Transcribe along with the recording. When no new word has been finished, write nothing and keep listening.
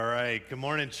right, good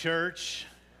morning, church.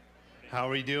 How are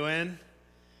we doing?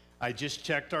 I just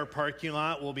checked our parking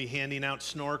lot. We'll be handing out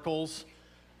snorkels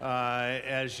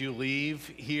as you leave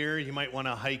here. You might want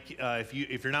to hike,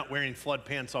 if you're not wearing flood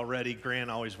pants already,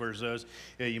 Grant always wears those.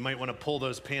 You might want to pull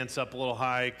those pants up a little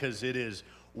high because it is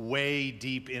way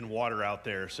deep in water out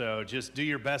there. So just do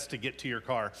your best to get to your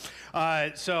car.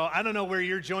 So I don't know where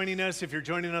you're joining us. If you're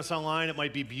joining us online, it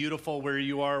might be beautiful where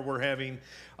you are. We're having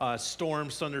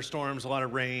storms, thunderstorms, a lot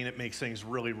of rain. It makes things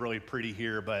really, really pretty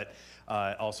here, but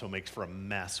also makes for a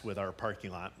mess with our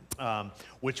parking lot,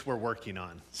 which we're working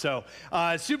on. So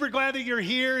super glad that you're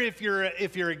here. If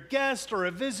you're a guest or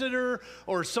a visitor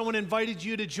or someone invited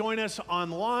you to join us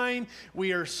online,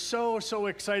 we are so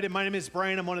excited. My name is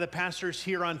Brian. I'm one of the pastors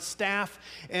here on staff,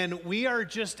 and we are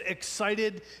just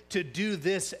excited to do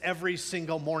this every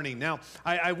single morning. Now,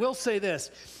 I will say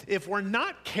this. If we're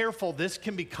not careful, this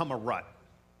can become a rut.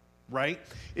 Right?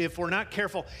 If we're not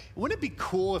careful, wouldn't it be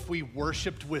cool if we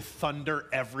worshiped with thunder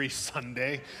every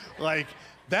Sunday? Like,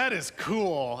 that is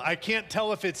cool. I can't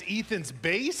tell if it's Ethan's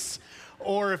bass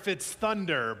or if it's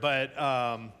thunder, but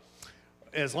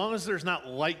as long as there's not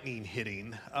lightning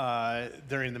hitting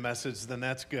during the message, then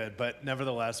that's good. But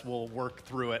nevertheless, we'll work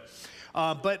through it.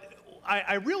 But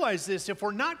I realize this, if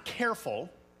we're not careful,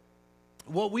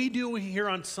 what we do here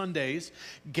on Sundays,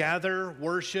 gather,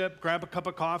 worship, grab a cup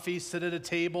of coffee, sit at a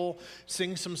table,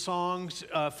 sing some songs,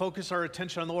 focus our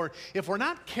attention on the Lord. If we're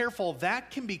not careful, that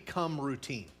can become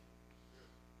routine.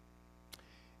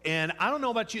 And I don't know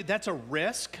about you, that's a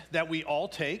risk that we all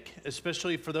take,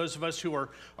 especially for those of us who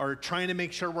are trying to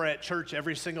make sure we're at church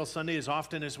every single Sunday as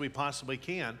often as we possibly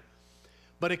can.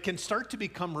 But it can start to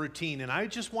become routine. And I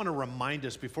just want to remind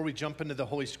us before we jump into the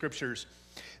Holy Scriptures,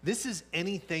 this is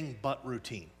anything but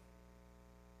routine.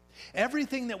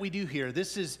 Everything that we do here,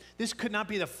 this could not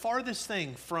be the farthest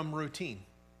thing from routine.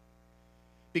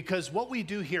 Because what we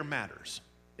do here matters.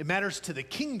 It matters to the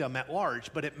kingdom at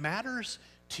large, but it matters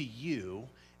to you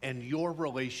and your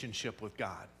relationship with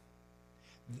God.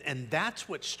 And that's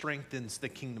what strengthens the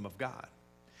kingdom of God.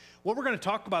 What we're going to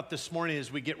talk about this morning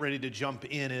as we get ready to jump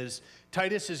in is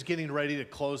Titus is getting ready to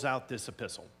close out this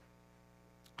epistle.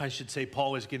 I should say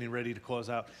Paul is getting ready to close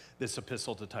out this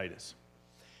epistle to Titus.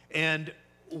 And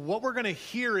what we're going to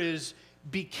hear is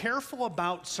be careful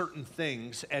about certain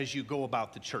things as you go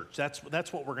about the church. That's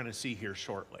what we're going to see here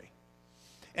shortly.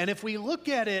 And if we look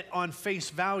at it on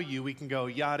face value, we can go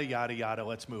yada, yada, yada,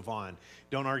 let's move on.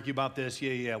 Don't argue about this,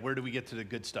 yeah, where do we get to the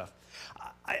good stuff?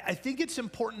 I think it's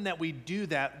important that we do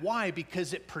that. Why?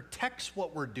 Because it protects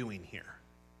what we're doing here.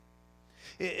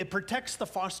 It protects the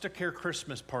foster care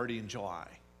Christmas party in July.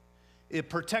 It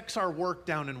protects our work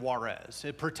down in Juarez.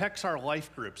 It protects our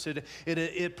life groups.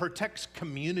 It protects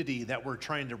community that we're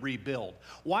trying to rebuild.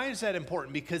 Why is that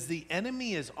important? Because the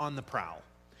enemy is on the prowl.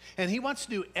 And he wants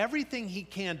to do everything he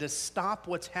can to stop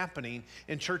what's happening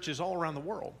in churches all around the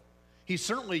world. He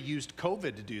certainly used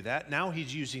COVID to do that. Now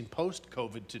he's using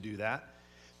post-COVID to do that.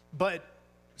 But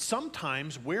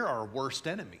sometimes we're our worst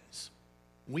enemies.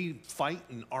 We fight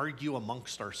and argue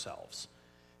amongst ourselves.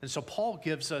 And so Paul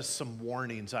gives us some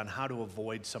warnings on how to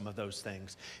avoid some of those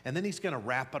things. And then he's going to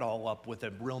wrap it all up with a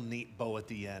real neat bow at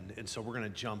the end. And so we're going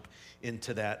to jump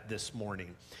into that this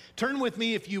morning. Turn with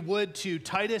me, if you would, to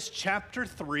Titus chapter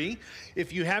 3.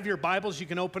 If you have your Bibles, you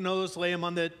can open those, lay them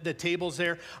on the tables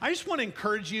there. I just want to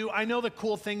encourage you. I know the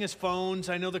cool thing is phones.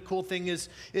 I know the cool thing is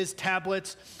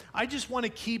tablets. I just want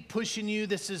to keep pushing you.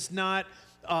 This is not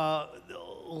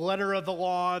letter of the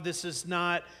law. This is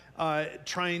not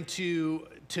trying to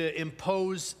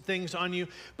impose things on you,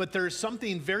 but there's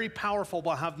something very powerful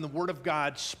about having the Word of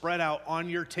God spread out on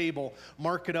your table,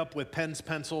 mark it up with pens,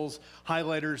 pencils,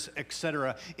 highlighters,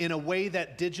 etc., in a way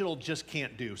that digital just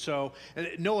can't do. So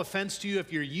no offense to you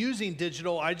if you're using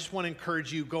digital, I just want to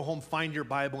encourage you, go home, find your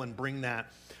Bible, and bring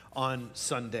that on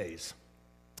Sundays.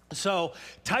 So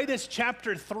Titus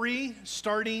chapter 3,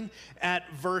 starting at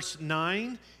verse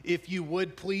 9, if you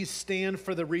would please stand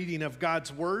for the reading of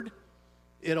God's Word.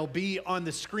 It'll be on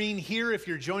the screen here if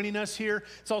you're joining us here.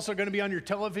 It's also going to be on your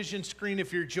television screen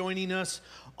if you're joining us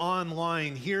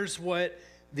online. Here's what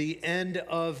the end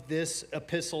of this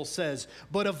epistle says.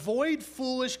 But avoid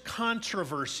foolish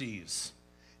controversies,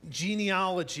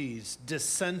 genealogies,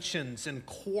 dissensions, and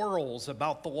quarrels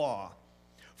about the law,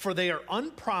 for they are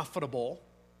unprofitable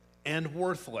and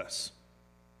worthless.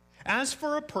 As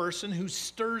for a person who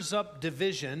stirs up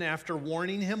division after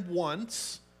warning him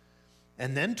once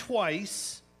and then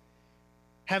twice,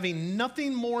 having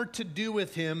nothing more to do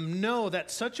with him, know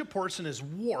that such a person is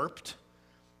warped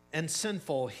and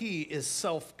sinful. He is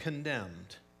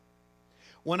self-condemned.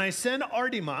 When I send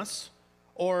Artemas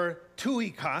or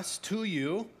Tychicus to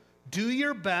you, Do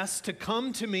your best to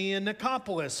come to me in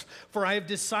Nicopolis, for I have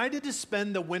decided to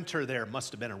spend the winter there.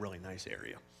 Must have been a really nice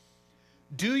area.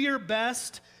 Do your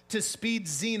best to speed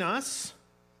Zenas,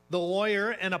 the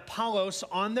lawyer, and Apollos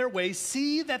on their way.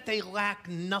 See that they lack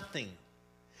nothing.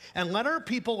 And let our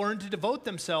people learn to devote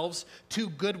themselves to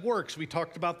good works. We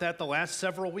talked about that the last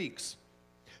several weeks.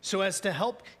 So as to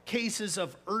help cases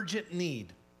of urgent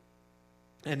need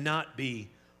and not be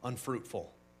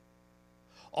unfruitful.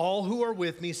 All who are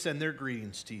with me send their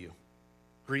greetings to you.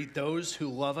 Greet those who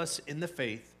love us in the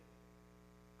faith.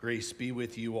 Grace be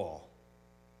with you all.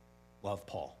 Love,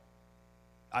 Paul.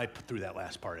 I threw that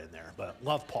last part in there, but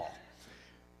love, Paul.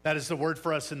 That is the word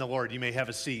for us in the Lord. You may have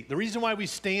a seat. The reason why we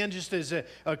stand, just as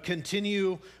a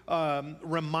continue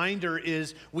reminder,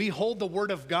 is we hold the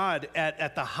word of God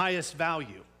at the highest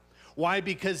value. Why?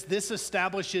 Because this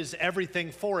establishes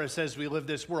everything for us as we live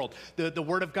this world. The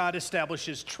Word of God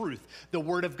establishes truth. The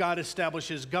Word of God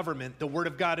establishes government. The Word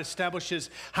of God establishes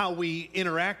how we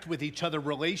interact with each other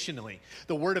relationally.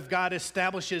 The Word of God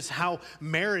establishes how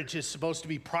marriage is supposed to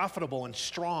be profitable and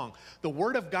strong. The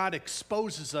Word of God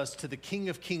exposes us to the King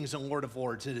of Kings and Lord of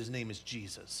Lords, and His name is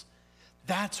Jesus.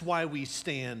 That's why we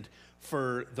stand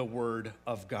for the Word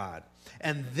of God.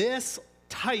 And this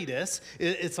Titus,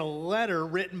 it's a letter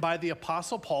written by the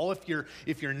Apostle Paul. If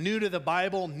you're new to the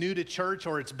Bible, new to church,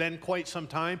 or it's been quite some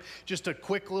time, just a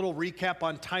quick little recap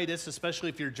on Titus, especially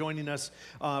if you're joining us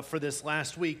for this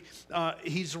last week.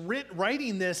 He's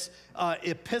writing this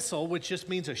epistle, which just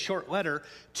means a short letter,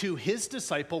 to his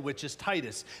disciple, which is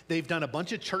Titus. They've done a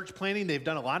bunch of church planting. They've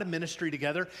done a lot of ministry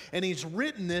together. And he's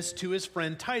written this to his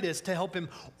friend Titus to help him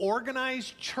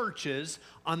organize churches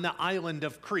on the island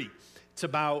of Crete. It's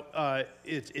about,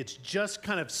 it's just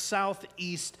kind of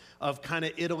southeast of kind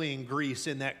of Italy and Greece,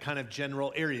 in that kind of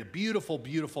general area. Beautiful,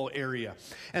 beautiful area.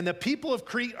 And the people of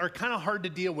Crete are kind of hard to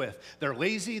deal with. They're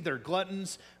lazy, they're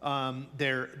gluttons,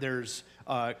 there's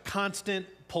constant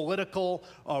political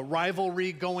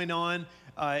rivalry going on,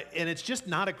 and it's just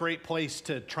not a great place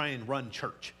to try and run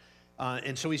church.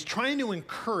 And so he's trying to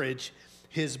encourage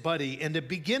his buddy. And to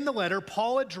begin the letter,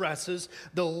 Paul addresses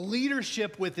the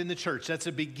leadership within the church. That's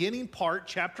a beginning part,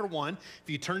 chapter 1. If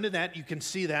you turn to that, you can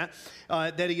see that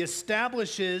he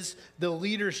establishes the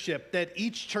leadership, that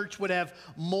each church would have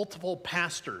multiple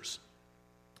pastors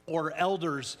or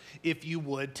elders, if you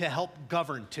would, to help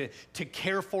govern, to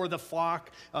care for the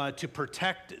flock, to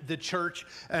protect the church,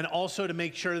 and also to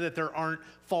make sure that there aren't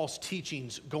false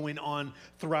teachings going on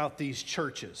throughout these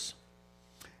churches.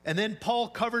 And then Paul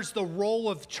covers the role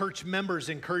of church members,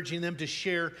 encouraging them to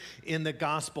share in the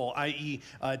gospel, i.e.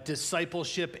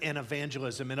 Discipleship and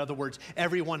evangelism. In other words,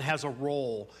 everyone has a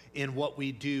role in what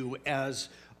we do as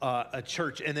a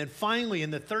church. And then finally, in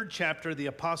the third chapter, the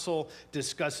apostle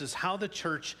discusses how the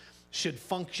church should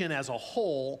function as a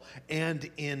whole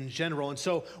and in general. And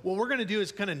so what we're going to do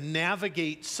is kind of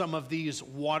navigate some of these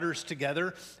waters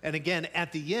together. And again,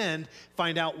 at the end,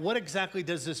 find out what exactly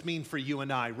does this mean for you and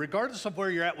I. Regardless of where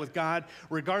you're at with God,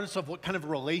 regardless of what kind of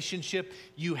relationship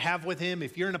you have with Him,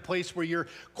 if you're in a place where you're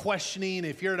questioning,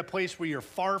 if you're in a place where you're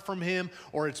far from Him,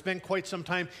 or it's been quite some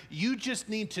time, you just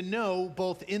need to know,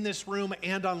 both in this room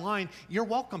and online, you're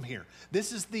welcome here.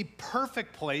 This is the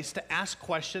perfect place to ask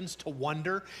questions, to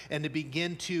wonder, and to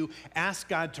begin to ask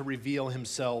God to reveal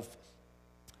Himself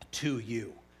to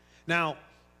you. Now,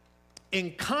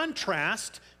 in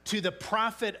contrast to the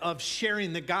profit of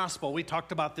sharing the gospel, we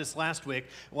talked about this last week,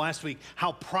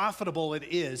 how profitable it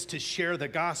is to share the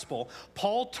gospel.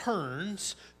 Paul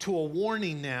turns to a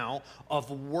warning now of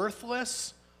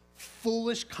worthless,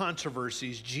 foolish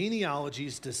controversies,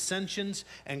 genealogies, dissensions,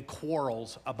 and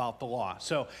quarrels about the law.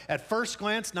 So at first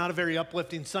glance, not a very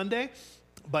uplifting Sunday,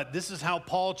 but this is how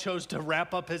Paul chose to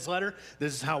wrap up his letter.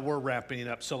 This is how we're wrapping it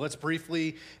up. So let's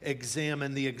briefly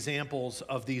examine the examples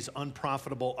of these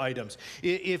unprofitable items.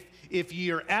 If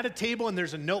you're at a table and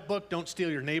there's a notebook, don't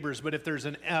steal your neighbor's, but if there's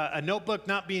a notebook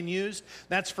not being used,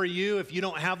 that's for you. If you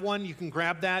don't have one, you can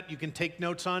grab that. You can take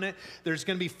notes on it. There's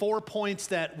going to be 4 points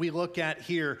that we look at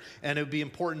here, and it would be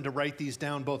important to write these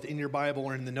down both in your Bible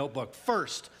or in the notebook.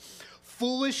 First,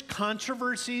 foolish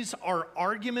controversies are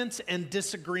arguments and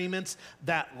disagreements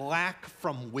that lack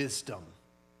from wisdom.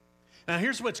 Now,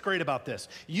 here's what's great about this.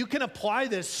 You can apply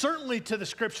this certainly to the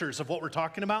scriptures of what we're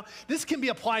talking about. This can be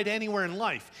applied anywhere in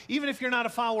life. Even if you're not a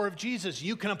follower of Jesus,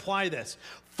 you can apply this.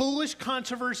 Foolish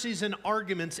controversies and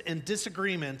arguments and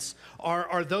disagreements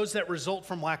are those that result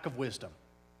from lack of wisdom.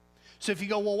 So if you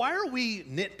go, well, why are we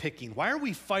nitpicking? Why are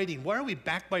we fighting? Why are we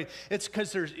backbiting? It's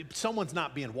because someone's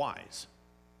not being wise.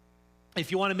 If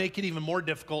you want to make it even more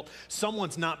difficult,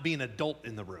 someone's not being adult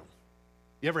in the room.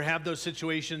 You ever have those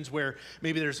situations where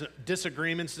maybe there's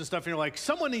disagreements and stuff, and you're like,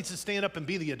 someone needs to stand up and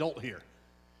be the adult here?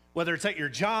 Whether it's at your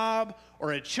job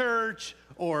or at church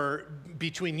or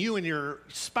between you and your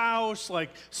spouse, like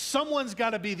someone's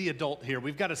got to be the adult here.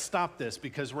 We've got to stop this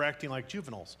because we're acting like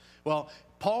juveniles. Well,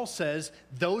 Paul says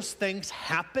those things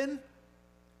happen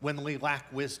when we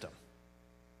lack wisdom.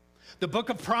 The book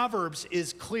of Proverbs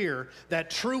is clear that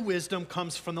true wisdom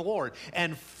comes from the Lord,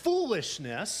 and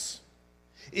foolishness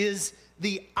is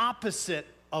the opposite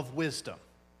of wisdom.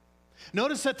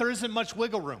 Notice that there isn't much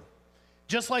wiggle room.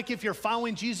 Just like if you're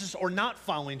following Jesus or not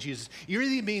following Jesus, you're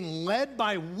either being led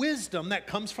by wisdom that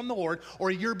comes from the Lord,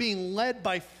 or you're being led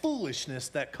by foolishness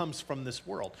that comes from this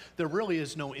world. There really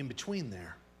is no in between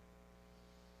there.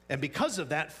 And because of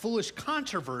that, foolish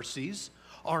controversies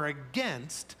are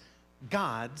against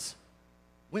God's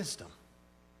wisdom.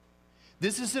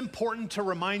 This is important to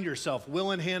remind yourself.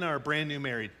 Will and Hannah are brand new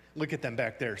married. Look at them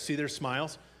back there. See their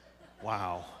smiles?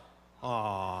 Wow.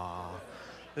 Aww.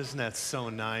 Isn't that so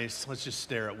nice? Let's just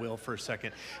stare at Will for a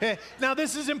second. Now,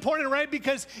 this is important, right?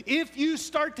 Because if you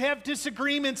start to have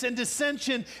disagreements and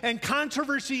dissension and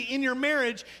controversy in your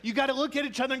marriage, you got to look at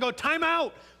each other and go, time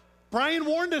out. Brian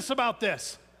warned us about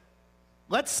this.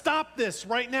 Let's stop this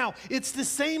right now. It's the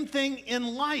same thing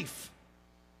in life.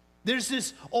 There's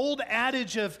this old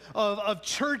adage of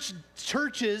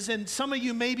churches, and some of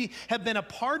you maybe have been a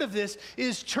part of this,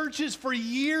 is churches for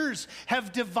years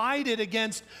have divided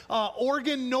against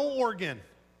organ, no organ,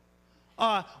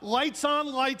 lights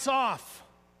on, lights off.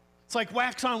 It's like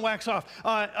wax on, wax off.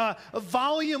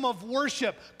 Volume of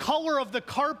worship, color of the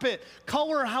carpet,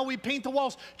 color how we paint the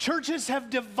walls. Churches have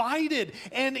divided,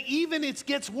 and even it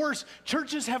gets worse.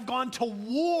 Churches have gone to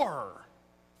war,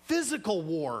 physical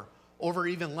war, over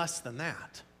even less than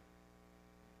that.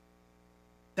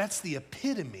 That's the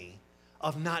epitome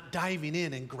of not diving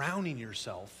in and grounding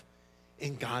yourself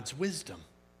in God's wisdom.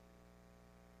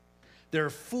 There are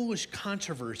foolish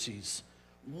controversies,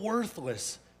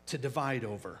 worthless to divide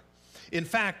over. In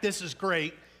fact, this is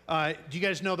great. Do you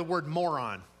guys know the word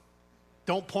moron?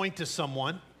 Don't point to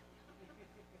someone.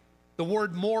 The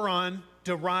word moron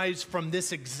derives from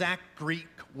this exact Greek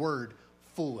word,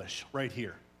 foolish, right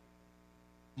here.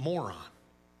 Moron.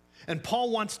 And Paul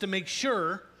wants to make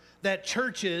sure that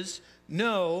churches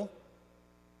know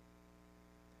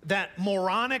that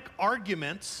moronic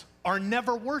arguments are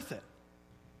never worth it.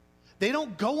 They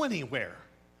don't go anywhere.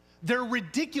 They're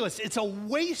ridiculous. It's a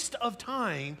waste of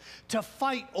time to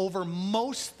fight over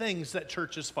most things that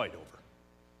churches fight over.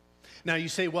 Now you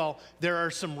say, well, there are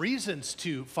some reasons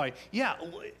to fight. Yeah,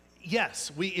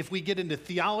 yes, if we get into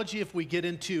theology, if we get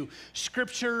into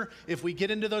scripture, if we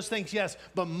get into those things, yes.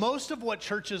 But most of what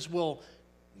churches will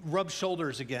rub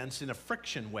shoulders against in a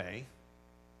friction way,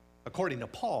 according to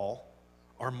Paul,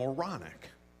 are moronic.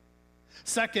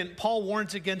 Second, Paul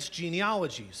warns against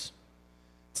genealogies.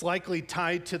 It's likely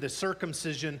tied to the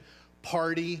circumcision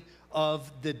party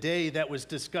of the day that was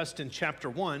discussed in chapter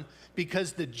 1,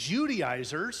 because the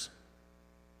Judaizers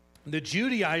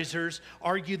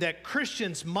argue that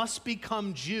Christians must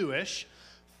become Jewish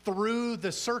through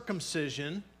the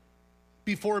circumcision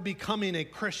before becoming a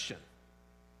Christian.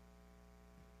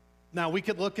 Now, we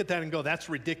could look at that and go, that's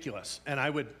ridiculous, and I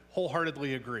would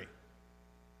wholeheartedly agree.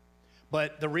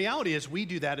 But the reality is we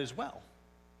do that as well.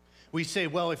 We say,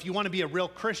 well, if you want to be a real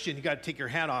Christian, you got to take your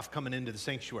hat off coming into the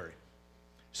sanctuary.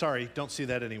 Sorry, don't see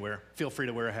that anywhere. Feel free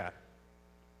to wear a hat.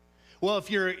 Well,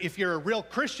 if you're a real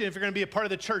Christian, if you're going to be a part of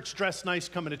the church, dress nice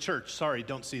coming to church. Sorry,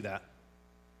 don't see that.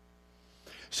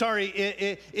 Sorry,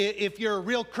 if you're a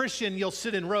real Christian, you'll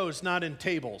sit in rows, not in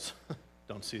tables.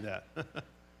 Don't see that.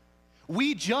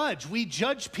 We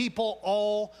judge people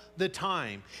all the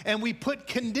time, and we put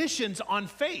conditions on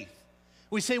faith.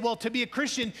 We say, well, to be a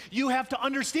Christian, you have to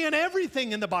understand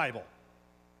everything in the Bible.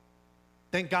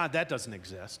 Thank God that doesn't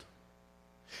exist.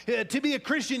 To be a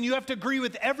Christian, you have to agree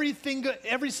with every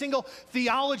single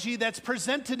theology that's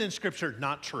presented in Scripture.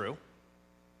 Not true.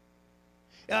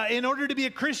 In order to be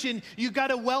a Christian, you've got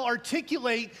to well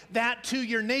articulate that to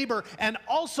your neighbor and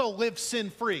also live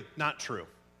sin-free. Not true.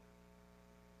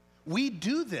 We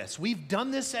do this. We've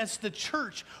done this as the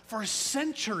church for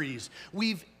centuries.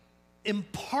 We've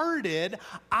imparted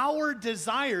our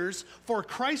desires for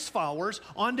Christ followers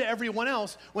onto everyone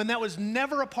else when that was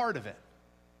never a part of it.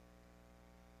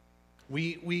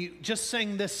 We just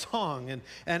sang this song,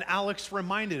 and Alex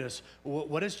reminded us,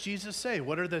 what does Jesus say?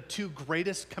 What are the two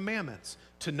greatest commandments?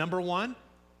 To number one,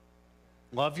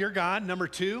 love your God. Number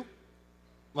two,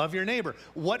 love your neighbor.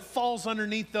 What falls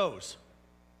underneath those?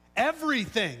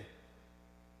 Everything.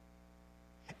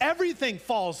 Everything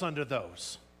falls under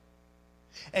those.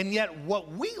 And yet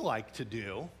what we like to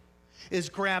do is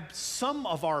grab some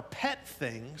of our pet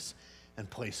things and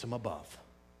place them above.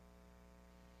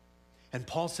 And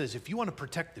Paul says, if you want to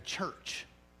protect the church,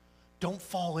 don't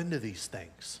fall into these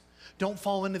things. Don't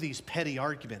fall into these petty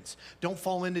arguments. Don't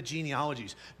fall into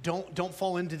genealogies. Don't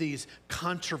fall into these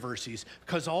controversies,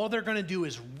 because all they're going to do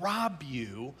is rob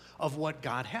you of what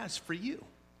God has for you.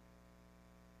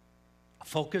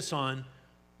 Focus on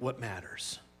what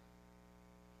matters.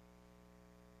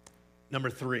 Number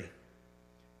 3,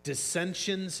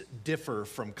 dissensions differ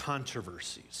from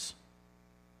controversies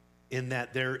in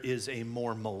that there is a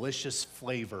more malicious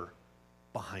flavor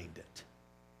behind it.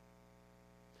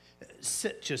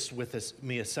 Sit just with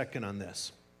me a second on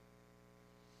this.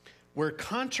 Where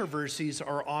controversies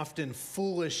are often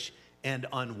foolish and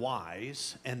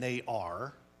unwise, and they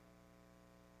are,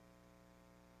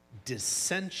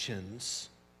 dissensions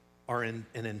are an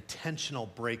intentional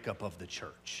breakup of the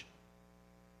church.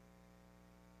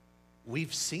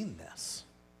 We've seen this.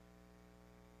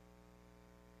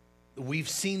 We've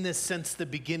seen this since the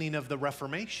beginning of the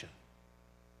Reformation.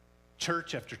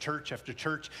 Church after church after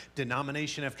church,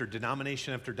 denomination after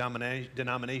denomination after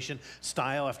denomination,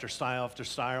 style after style after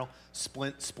style,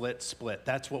 split.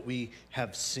 That's what we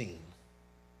have seen.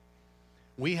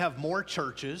 We have more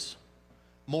churches,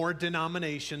 more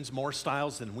denominations, more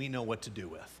styles than we know what to do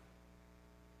with.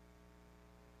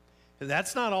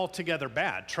 That's not altogether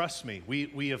bad, trust me.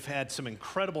 We have had some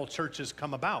incredible churches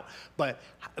come about, but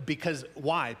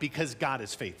why? Because God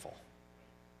is faithful,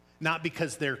 not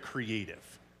because they're creative.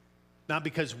 Not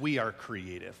because we are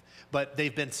creative, but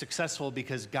they've been successful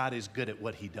because God is good at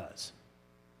what he does.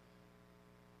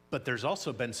 But there's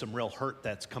also been some real hurt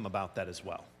that's come about that as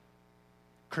well.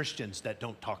 Christians that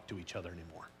don't talk to each other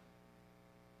anymore.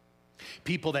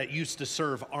 People that used to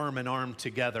serve arm in arm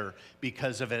together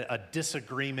because of a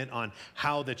disagreement on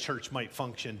how the church might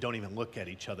function don't even look at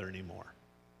each other anymore.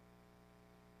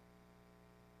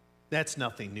 That's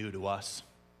nothing new to us.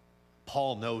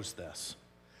 Paul knows this.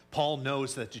 Paul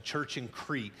knows that the church in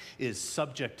Crete is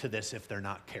subject to this if they're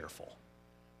not careful,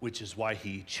 which is why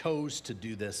he chose to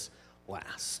do this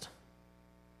last.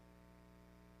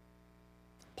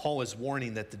 Paul is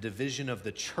warning that the division of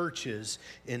the churches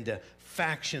into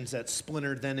factions that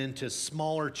splintered then into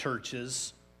smaller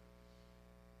churches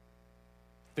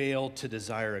failed to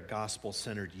desire a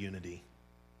gospel-centered unity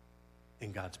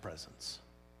in God's presence.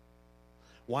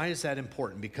 Why is that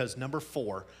important? Because number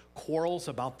 4, quarrels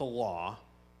about the law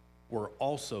were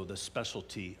also the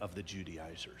specialty of the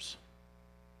Judaizers.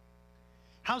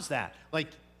 How's that? Like,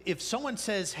 if someone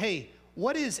says, hey,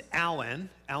 what is Alan?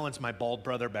 Alan's my bald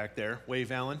brother back there.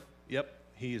 Wave, Alan. Yep,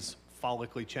 he's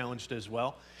follically challenged as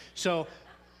well. So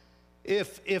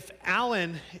if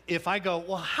I go,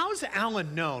 well, how's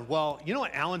Alan known? Well, you know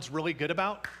what Alan's really good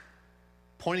about?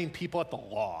 Pointing people at the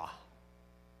law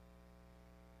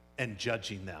and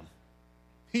judging them.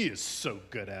 He is so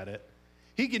good at it.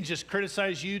 He can just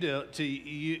criticize you to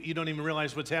you don't even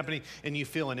realize what's happening, and you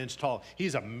feel an inch tall.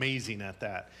 He's amazing at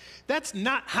that. That's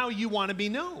not how you want to be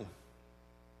known.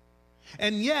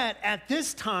 And yet, at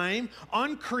this time,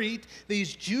 on Crete,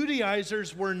 these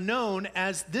Judaizers were known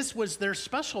as this was their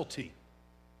specialty.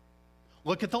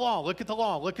 Look at the law, look at the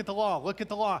law, look at the law, look at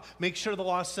the law. Make sure the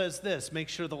law says this, make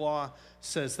sure the law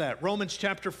says that. Romans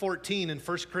chapter 14 and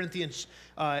 1 Corinthians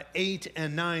 8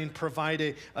 and 9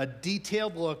 provide a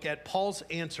detailed look at Paul's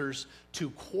answers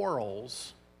to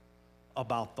quarrels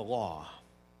about the law.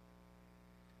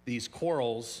 These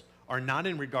quarrels are not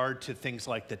in regard to things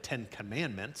like the 10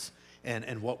 Commandments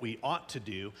and what we ought to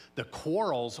do. The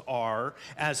quarrels are,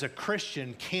 as a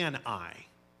Christian, can I?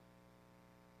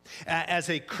 As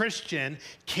a Christian,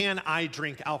 can I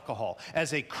drink alcohol?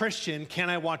 As a Christian, can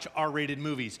I watch R-rated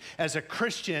movies? As a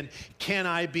Christian, can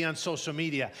I be on social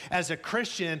media? As a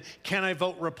Christian, can I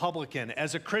vote Republican?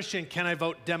 As a Christian, can I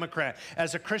vote Democrat?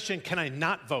 As a Christian, can I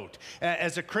not vote?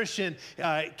 As a Christian,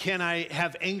 can I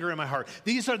have anger in my heart?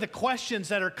 These are the questions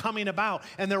that are coming about,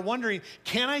 and they're wondering,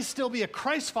 can I still be a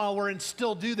Christ follower and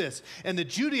still do this? And the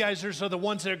Judaizers are the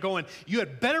ones that are going, you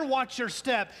had better watch your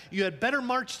step, you had better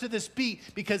march to this beat,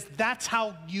 because that's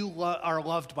how you are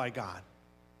loved by God.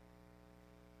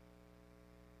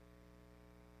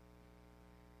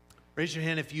 Raise your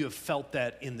hand if you have felt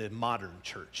that in the modern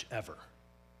church ever.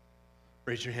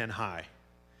 Raise your hand high.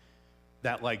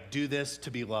 That like, do this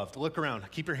to be loved. Look around.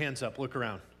 Keep your hands up. Look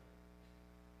around.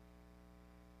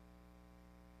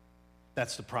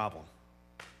 That's the problem.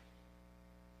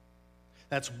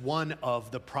 That's one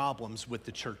of the problems with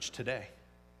the church today.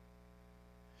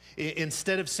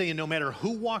 Instead of saying no matter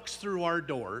who walks through our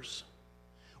doors,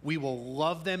 we will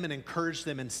love them and encourage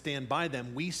them and stand by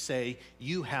them, we say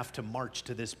you have to march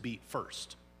to this beat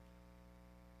first.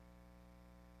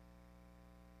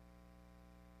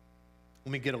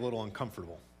 Let me get a little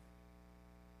uncomfortable.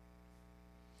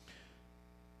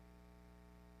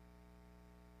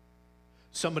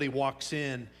 Somebody walks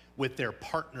in with their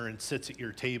partner and sits at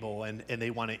your table and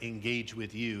they want to engage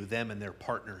with you, them and their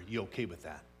partner. You okay with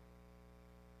that?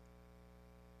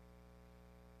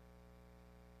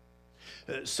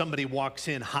 Somebody walks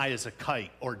in high as a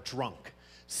kite or drunk,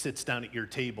 sits down at your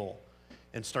table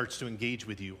and starts to engage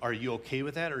with you. Are you okay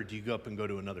with that, or do you go up and go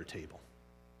to another table?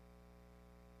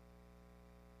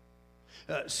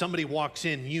 Somebody walks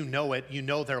in, you know it, you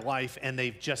know their life, and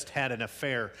they've just had an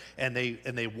affair, and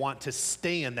they want to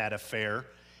stay in that affair,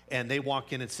 and they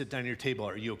walk in and sit down at your table.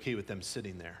 Are you okay with them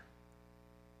sitting there?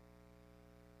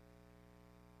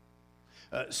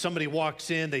 Somebody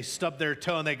walks in, they stub their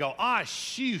toe, and they go,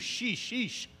 sheesh, sheesh,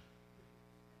 sheesh.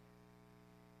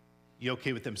 You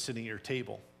okay with them sitting at your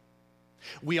table?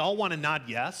 We all want to nod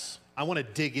yes. I want to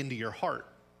dig into your heart,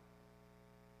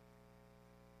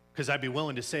 because I'd be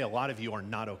willing to say a lot of you are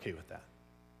not okay with that.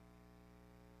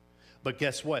 But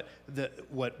guess what?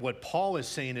 What Paul is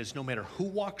saying is no matter who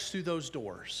walks through those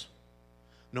doors,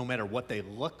 no matter what they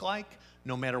look like,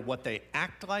 no matter what they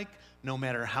act like, no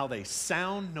matter how they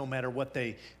sound, no matter what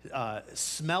they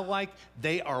smell like,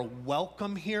 they are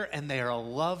welcome here and they are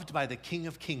loved by the King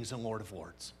of Kings and Lord of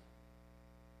Lords.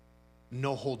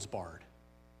 No holds barred.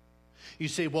 You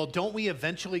say, well, don't we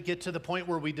eventually get to the point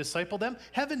where we disciple them?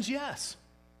 Heavens, yes.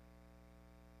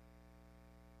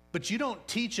 But you don't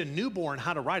teach a newborn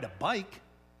how to ride a bike.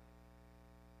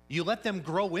 You let them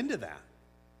grow into that.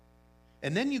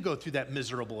 And then you go through that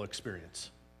miserable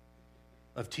experience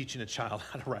of teaching a child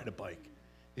how to ride a bike.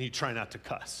 And you try not to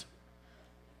cuss.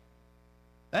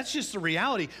 That's just the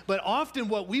reality. But often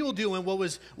what we will do, and what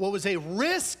was a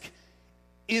risk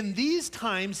in these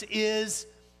times, is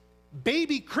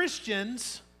baby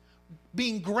Christians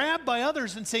being grabbed by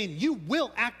others and saying, you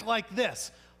will act like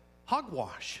this.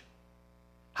 Hogwash.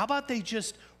 How about they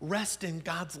just rest in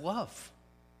God's love?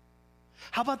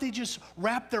 How about they just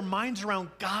wrap their minds around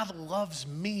God loves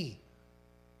me?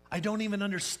 I don't even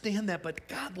understand that, but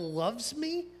God loves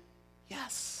me?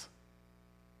 Yes.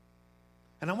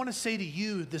 And I want to say to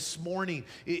you this morning,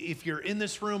 if you're in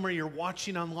this room or you're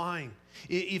watching online,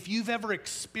 if you've ever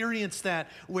experienced that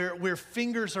where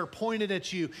fingers are pointed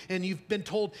at you and you've been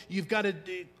told you've got to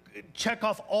check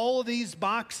off all of these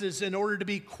boxes in order to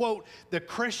be, quote, the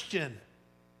Christian,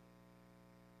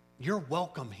 you're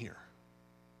welcome here.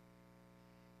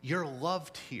 You're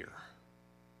loved here.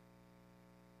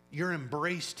 You're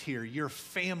embraced here. You're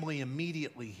family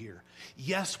immediately here.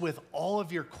 Yes, with all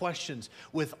of your questions,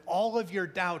 with all of your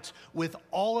doubts, with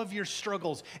all of your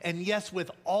struggles, and yes,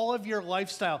 with all of your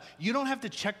lifestyle. You don't have to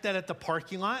check that at the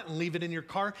parking lot and leave it in your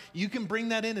car. You can bring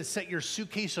that in and set your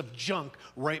suitcase of junk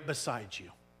right beside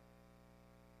you.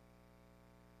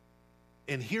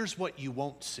 And here's what you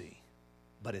won't see,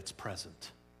 but it's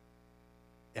present.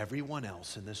 Everyone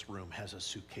else in this room has a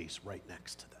suitcase right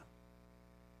next to them.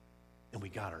 And we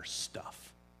got our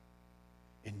stuff.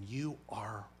 And you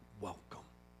are welcome.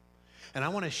 And I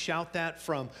want to shout that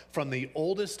from the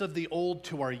oldest of the old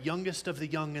to our youngest of the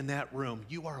young in that room.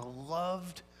 You are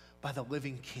loved by the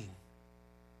living King.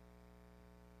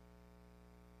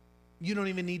 You don't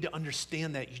even need to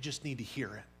understand that. You just need to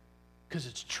hear it, because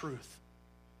it's truth.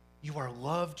 You are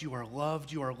loved, you are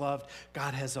loved, you are loved.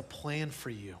 God has a plan for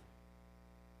you.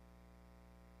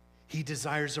 He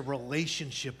desires a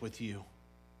relationship with you.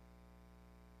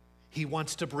 He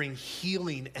wants to bring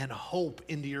healing and hope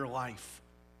into your life.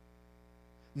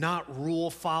 Not rule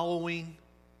following,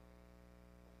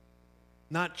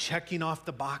 not checking off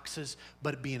the boxes,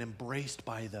 but being embraced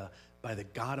by the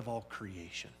God of all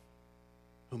creation,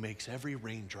 who makes every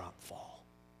raindrop fall.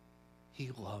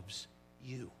 He loves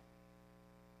you.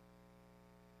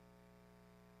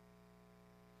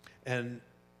 And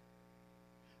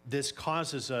this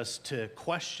causes us to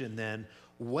question then,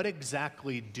 what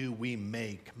exactly do we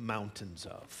make mountains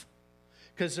of?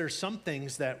 Because there's some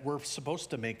things that we're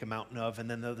supposed to make a mountain of, and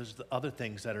then there's the other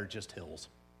things that are just hills.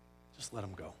 Just let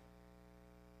them go.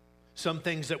 Some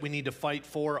things that we need to fight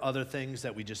for, other things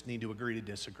that we just need to agree to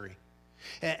disagree.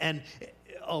 And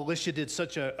Alicia did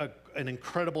such an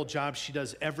incredible job. She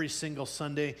does every single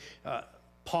Sunday.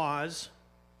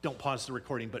 Don't pause the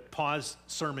recording, but pause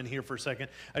sermon here for a second.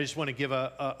 I just want to give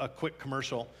a quick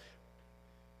commercial.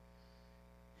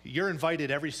 You're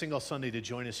invited every single Sunday to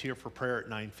join us here for prayer at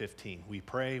 9:15. We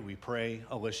pray.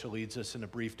 Alicia leads us in a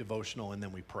brief devotional, and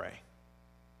then we pray.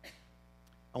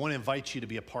 I want to invite you to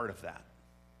be a part of that.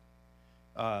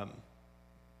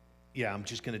 I'm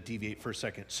just going to deviate for a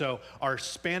second. So our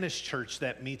Spanish church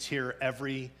that meets here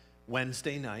every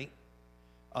Wednesday night,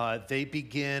 they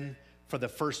begin for the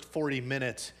first 40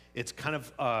 minutes it's kind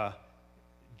of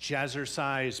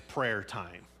jazzercise prayer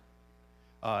time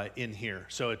in here.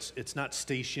 So it's not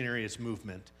stationary, it's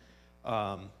movement.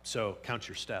 So count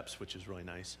your steps, which is really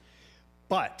nice.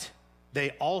 But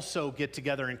they also get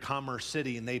together in Commerce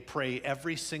City and they pray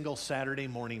every single Saturday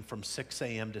morning from 6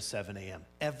 a.m. to 7 a.m.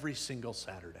 Every single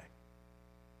Saturday.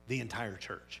 The entire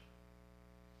church.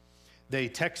 They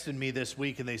texted me this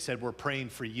week and they said, we're praying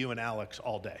for you and Alex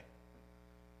all day.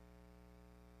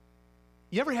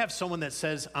 You ever have someone that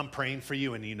says, I'm praying for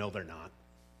you, and you know they're not?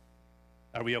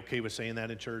 Are we okay with saying that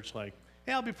in church? Like,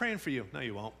 hey, I'll be praying for you. No,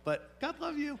 you won't, but God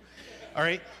love you. All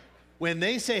right? When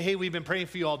they say, hey, we've been praying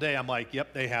for you all day, I'm like,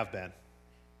 yep, they have been.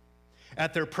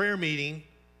 At their prayer meeting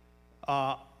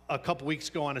a couple weeks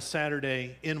ago on a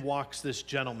Saturday, in walks this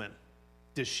gentleman,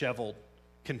 disheveled,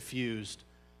 confused,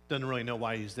 doesn't really know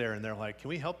why he's there. And they're like, can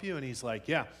we help you? And he's like,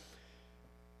 yeah,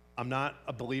 I'm not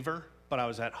a believer, but I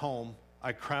was at home.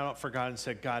 I cried out for God and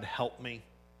said, God, help me.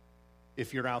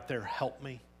 If you're out there, help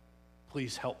me.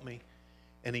 Please help me.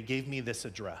 And he gave me this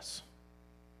address.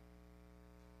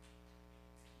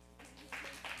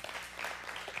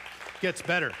 Gets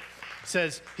better. It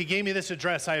says, he gave me this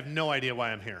address. I have no idea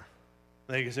why I'm here.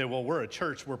 They can say, well, we're a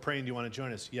church. We're praying. Do you want to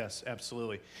join us? Yes,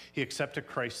 absolutely. He accepted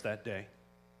Christ that day.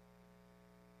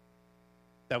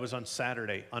 That was on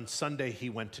Saturday. On Sunday, he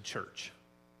went to church.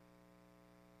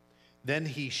 Then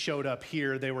he showed up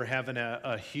here. They were having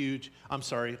a huge, I'm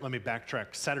sorry, let me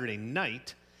backtrack. Saturday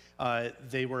night,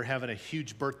 they were having a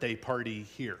huge birthday party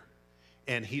here.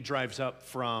 And he drives up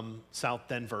from South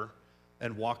Denver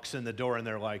and walks in the door, and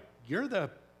they're like, you're the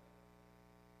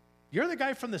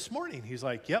guy from this morning. He's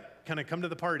like, yep, can I come to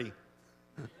the party?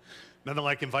 Nothing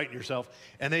like inviting yourself.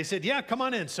 And they said, yeah, come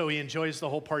on in. So he enjoys the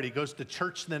whole party, goes to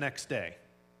church the next day.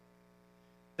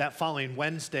 That following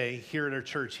Wednesday, here at our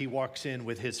church, he walks in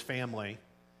with his family,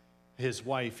 his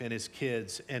wife and his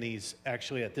kids, and he's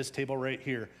actually at this table right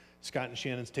here, Scott and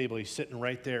Shannon's table. He's sitting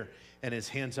right there, and his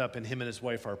hands up, and him and his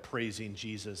wife are praising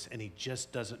Jesus, and he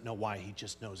just doesn't know why. He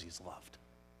just knows he's loved.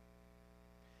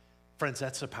 Friends,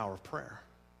 that's the power of prayer.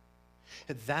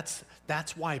 That's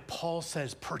why Paul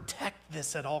says, protect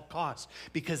this at all costs,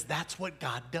 because that's what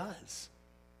God does.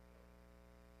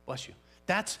 Bless you.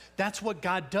 That's what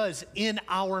God does in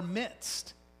our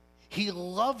midst. He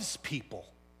loves people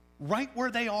right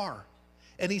where they are.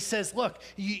 And he says, look,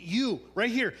 you right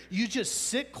here, you just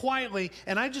sit quietly,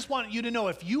 and I just want you to know,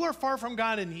 if you are far from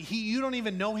God and you don't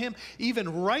even know him,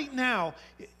 even right now,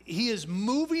 he is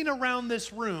moving around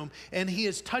this room, and he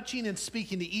is touching and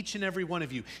speaking to each and every one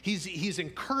of you. He's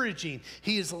encouraging,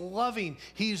 he is loving,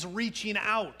 he's reaching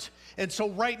out. And so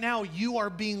right now, you are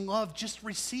being loved. Just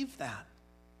receive that.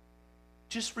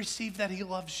 Just receive that he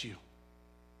loves you.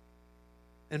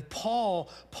 And Paul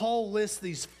lists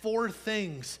these 4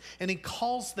 things, and he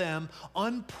calls them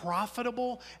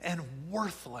unprofitable and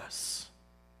worthless.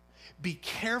 Be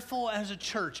careful as a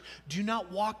church. Do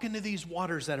not walk into these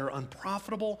waters that are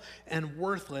unprofitable and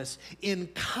worthless, in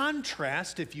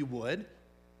contrast, if you would,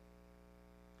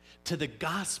 to the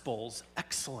gospel's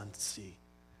excellency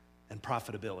and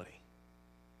profitability.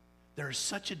 There is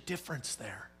such a difference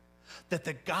there. That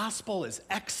the gospel is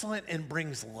excellent and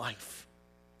brings life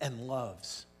and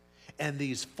loves. And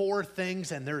these 4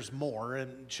 things, and there's more,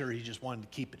 and sure, he just wanted to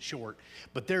keep it short,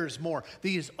 but there's more.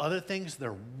 These other things,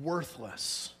 they're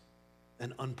worthless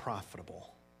and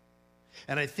unprofitable.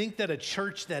 And I think that a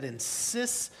church that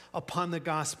insists upon the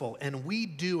gospel, and we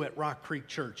do at Rock Creek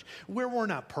Church, where we're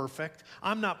not perfect.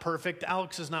 I'm not perfect.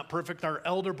 Alex is not perfect. Our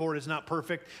elder board is not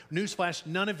perfect. Newsflash,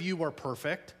 none of you are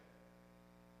perfect.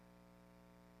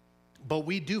 But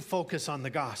we do focus on the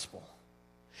gospel.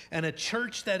 And a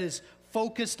church that is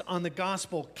focused on the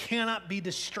gospel cannot be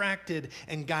distracted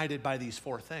and guided by these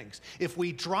 4 things. If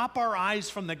we drop our eyes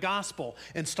from the gospel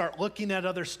and start looking at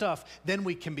other stuff, then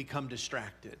we can become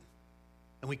distracted.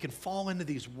 And we can fall into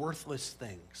these worthless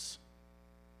things.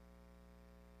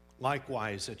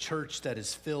 Likewise, a church that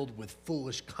is filled with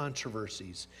foolish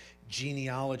controversies,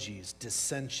 genealogies,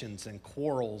 dissensions, and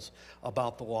quarrels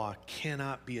about the law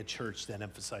cannot be a church that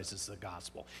emphasizes the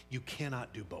gospel. You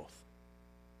cannot do both.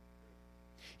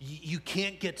 You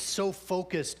can't get so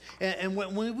focused. And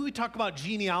when we talk about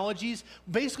genealogies,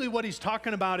 basically what he's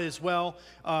talking about is, well,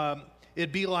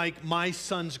 it'd be like my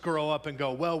sons grow up and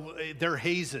go, well, they're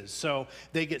Hayes, so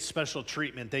they get special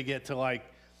treatment. They get to, like,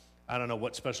 I don't know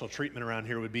what special treatment around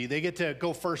here would be. They get to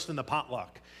go first in the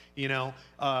potluck, you know,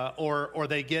 or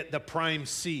they get the prime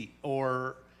seat,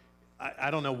 or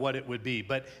I don't know what it would be.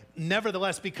 But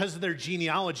nevertheless, because of their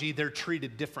genealogy, they're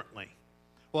treated differently.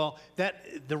 Well,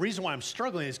 the reason why I'm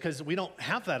struggling is because we don't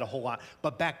have that a whole lot.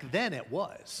 But back then it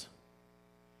was.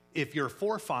 if your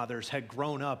forefathers had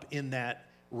grown up in that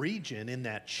region, in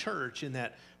that church, in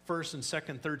that first and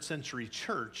second, third century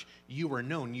church, you were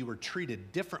known, you were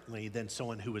treated differently than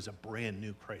someone who was a brand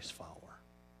new Christ follower.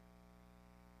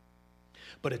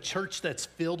 But a church that's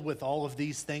filled with all of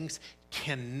these things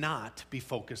cannot be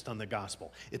focused on the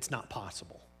gospel. It's not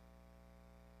possible.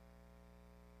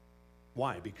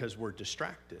 Why? Because we're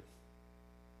distracted.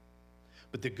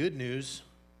 But the good news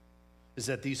is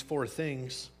that these four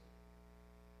things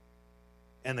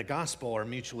and the gospel are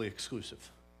mutually exclusive.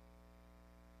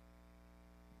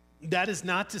 That is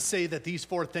not to say that these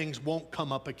four things won't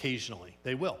come up occasionally.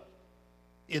 They will.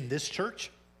 In this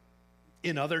church,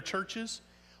 in other churches,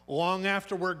 long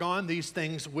after we're gone, these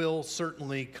things will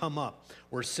certainly come up.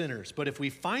 We're sinners. But if we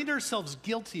find ourselves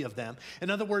guilty of them, in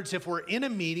other words, if we're in a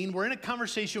meeting, we're in a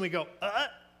conversation, we go,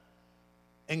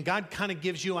 and God kind of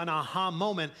gives you an aha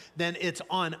moment, then it's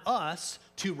on us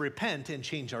to repent and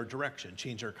change our direction,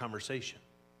 change our conversation.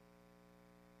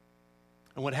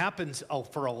 And what happens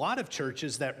for a lot of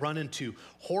churches that run into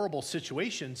horrible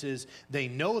situations is they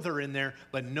know they're in there,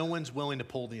 but no one's willing to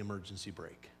pull the emergency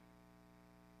brake.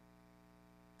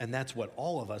 And that's what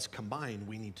all of us combined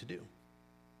we need to do.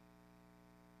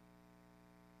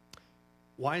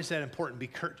 Why is that important?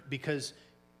 Because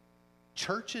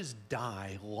churches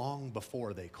die long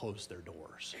before they close their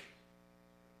doors.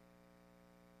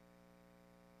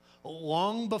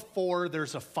 Long before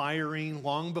there's a firing,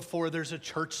 long before there's a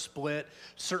church split,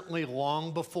 certainly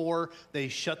long before they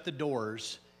shut the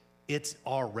doors, it's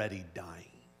already dying.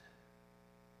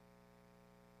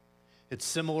 It's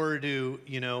similar to,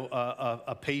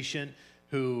 a patient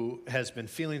who has been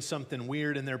feeling something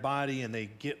weird in their body, and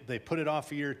they put it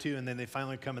off a year or two, and then they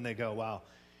finally come and they go, wow,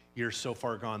 you're so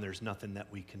far gone, there's nothing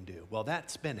that we can do. Well,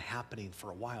 that's been happening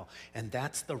for a while, and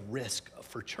that's the risk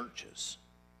for churches.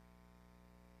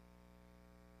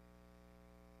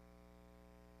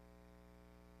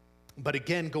 But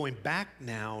again, going back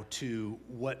now to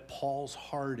what Paul's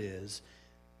heart is,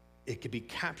 it could be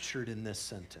captured in this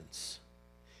sentence.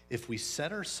 If we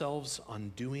set ourselves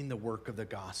on doing the work of the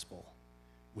gospel,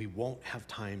 we won't have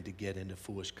time to get into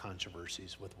foolish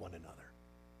controversies with one another.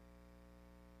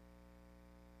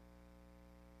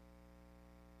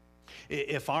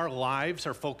 If our lives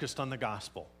are focused on the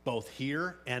gospel, both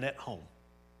here and at home,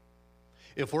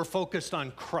 if we're focused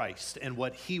on Christ and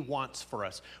what he wants for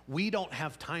us, we don't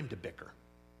have time to bicker.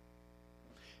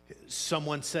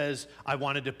 Someone says, I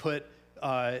wanted to put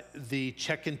the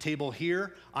check-in table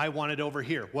here, I want it over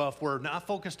here. Well, if we're not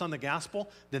focused on the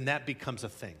gospel, then that becomes a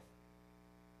thing.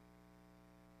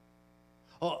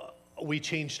 Oh, we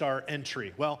changed our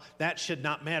entry. Well, that should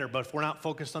not matter, but if we're not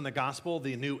focused on the gospel,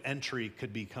 the new entry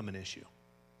could become an issue.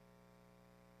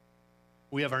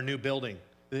 We have our new building.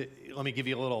 Let me give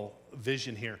you a little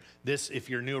vision here. This, if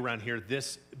you're new around here,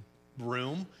 this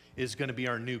room is going to be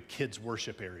our new kids'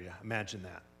 worship area. Imagine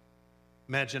that.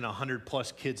 Imagine 100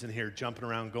 plus kids in here jumping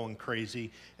around, going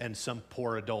crazy, and some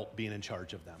poor adult being in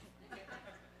charge of them.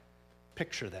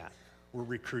 Picture that. We're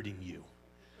recruiting you.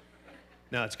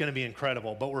 Now, it's going to be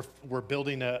incredible, but we're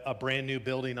building a brand new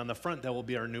building on the front that will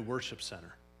be our new worship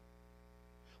center.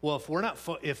 Well, if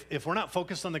we're not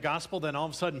focused on the gospel, then all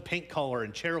of a sudden paint color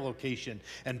and chair location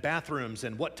and bathrooms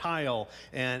and what tile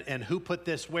and who put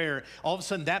this where, all of a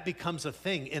sudden that becomes a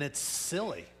thing, and it's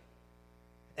silly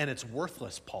and it's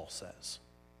worthless, Paul says.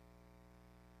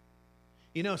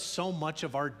 You know, so much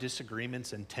of our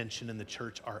disagreements and tension in the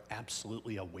church are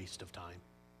absolutely a waste of time.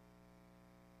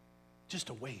 Just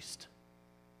a waste.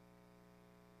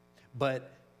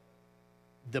 But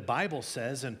the Bible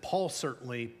says, and Paul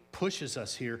certainly pushes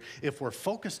us here, if we're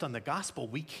focused on the gospel,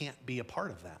 we can't be a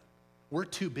part of that. We're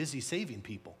too busy saving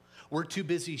people. We're too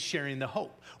busy sharing the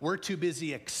hope. We're too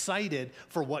busy excited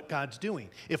for what God's doing.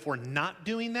 If we're not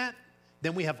doing that,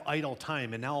 then we have idle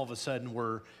time, and now all of a sudden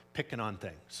we're picking on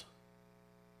things.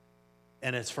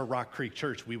 And as for Rock Creek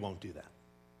Church, we won't do that.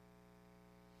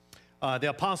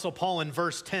 The Apostle Paul in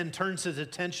verse 10 turns his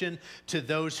attention to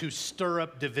those who stir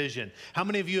up division. How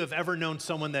many of you have ever known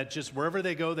someone that just wherever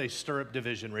they go, they stir up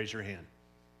division? Raise your hand.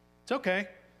 It's okay.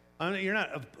 You're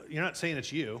not saying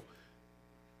it's you,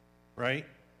 right?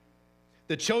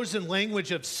 The chosen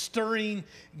language of stirring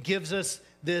gives us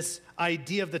this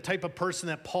idea of the type of person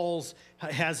that Paul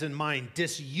has in mind.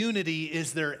 Disunity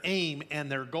is their aim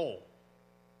and their goal.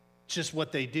 Just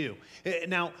what they do.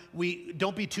 Now, we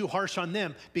don't be too harsh on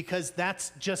them because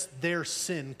that's just their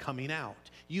sin coming out.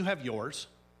 You have yours.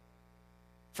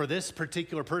 For this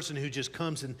particular person who just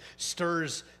comes and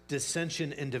stirs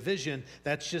dissension and division,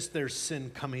 that's just their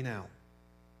sin coming out.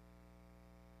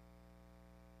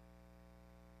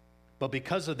 But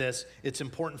because of this, it's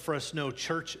important for us to know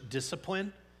church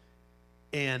discipline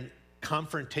And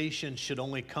confrontation should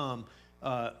only come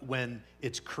when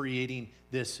it's creating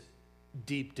this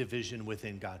deep division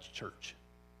within God's church.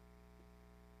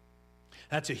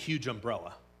 That's a huge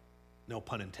umbrella. No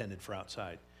pun intended for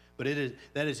outside. But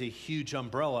that is a huge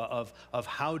umbrella of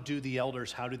how do the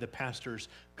elders, how do the pastors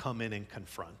come in and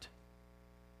confront?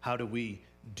 How do we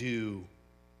do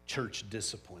church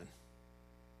discipline?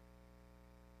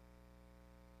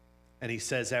 And he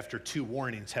says after 2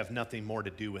 warnings, have nothing more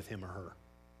to do with him or her.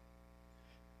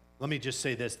 Let me just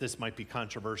say this might be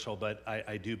controversial, but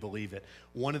I do believe it.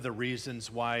 One of the reasons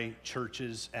why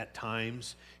churches at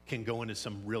times can go into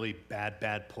some really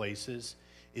bad places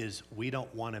is we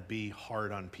don't want to be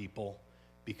hard on people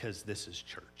because this is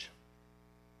church.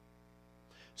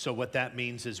 So what that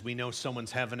means is we know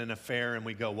someone's having an affair and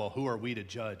we go, well, who are we to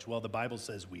judge? Well, the Bible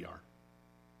says we are.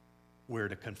 We're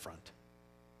to confront.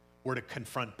 We're to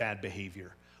confront bad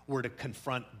behavior. We're to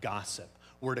confront gossip.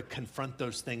 We're to confront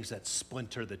those things that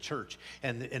splinter the church.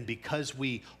 And because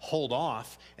we hold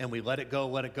off and we let it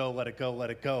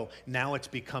go, now it's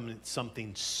become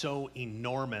something so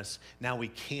enormous, now we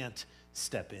can't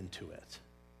step into it.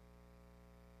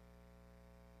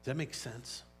 Does that make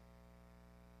sense?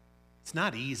 It's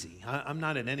not easy. I'm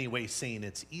not in any way saying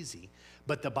it's easy.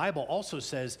 But the Bible also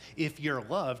says if you're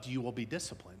loved, you will be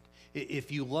disciplined.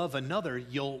 If you love another,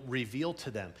 you'll reveal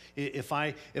to them. If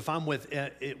I'm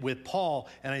with Paul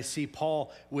and I see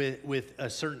Paul with a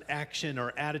certain action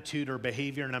or attitude or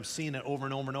behavior and I'm seeing it over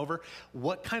and over and over,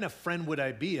 what kind of friend would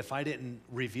I be if I didn't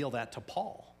reveal that to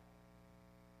Paul?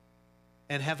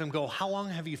 And have him go, how long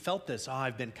have you felt this? Oh,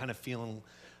 I've been kind of feeling,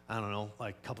 I don't know,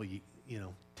 like a couple,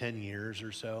 10 years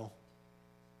or so.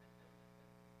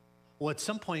 Well, at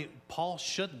some point, Paul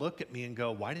should look at me and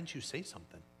go, why didn't you say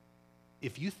something?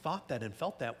 If you thought that and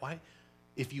felt that, why?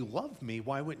 If you loved me,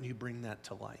 why wouldn't you bring that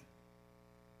to light?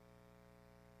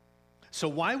 So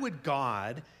why would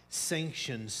God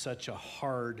sanction such a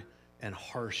hard and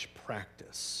harsh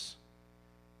practice?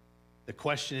 The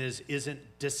question is, isn't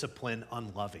discipline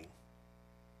unloving?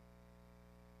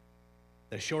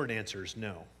 The short answer is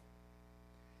no.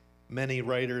 Many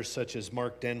writers such as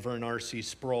Mark Denver and R.C.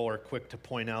 Sproul are quick to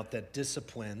point out that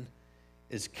discipline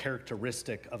is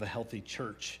characteristic of a healthy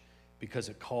church because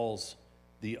it calls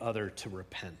the other to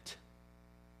repent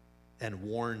and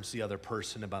warns the other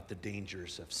person about the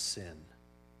dangers of sin.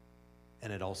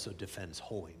 And it also defends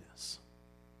holiness.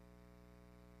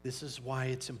 This is why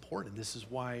it's important. This is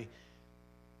why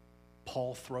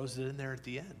Paul throws it in there at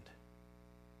the end.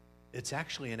 It's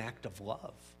actually an act of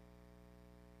love.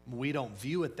 We don't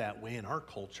view it that way in our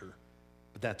culture,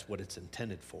 but that's what it's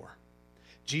intended for.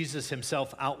 Jesus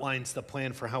himself outlines the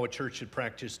plan for how a church should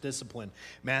practice discipline.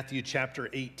 Matthew chapter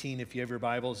 18, if you have your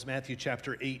Bibles, Matthew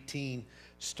chapter 18,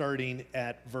 starting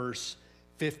at verse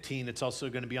 15. It's also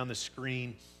going to be on the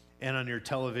screen and on your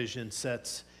television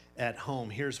sets at home.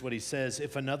 Here's what he says.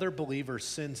 If another believer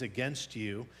sins against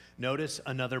you, notice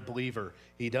another believer.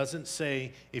 He doesn't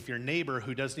say if your neighbor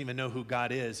who doesn't even know who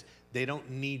God is, they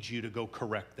don't need you to go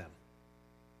correct them.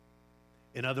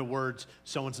 In other words,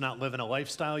 someone's not living a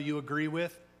lifestyle you agree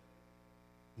with,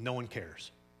 no one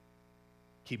cares.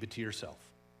 Keep it to yourself.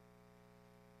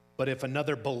 But if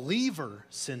another believer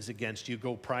sins against you,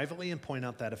 go privately and point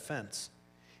out that offense.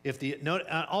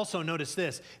 Also notice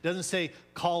this, it doesn't say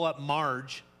call up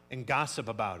Marge and gossip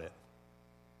about it.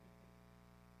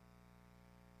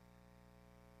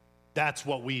 That's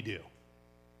what we do.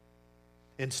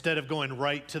 Instead of going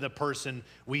right to the person,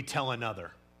 we tell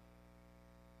another.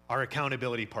 Our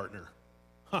accountability partner,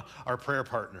 our prayer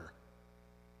partner.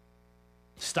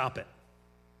 Stop it.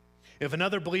 If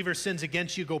another believer sins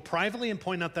against you, go privately and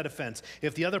point out that offense.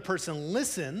 If the other person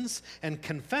listens and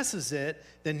confesses it,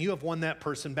 then you have won that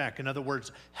person back. In other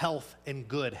words, health and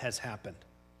good has happened.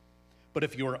 But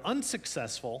if you are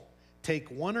unsuccessful, take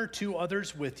one or two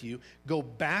others with you, go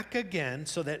back again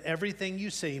so that everything you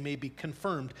say may be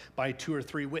confirmed by 2 or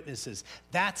 3 witnesses.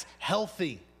 That's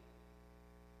healthy.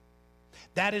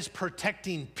 That is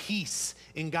protecting peace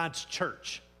in God's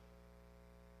church.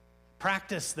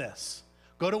 Practice this.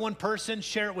 Go to one person,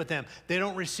 share it with them. They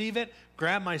don't receive it,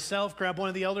 grab myself, grab one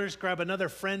of the elders, grab another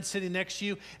friend sitting next to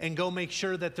you, and go make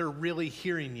sure that they're really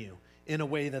hearing you in a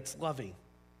way that's loving.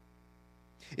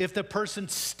 If the person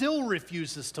still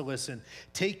refuses to listen,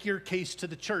 take your case to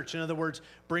the church. In other words,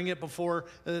 bring it before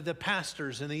the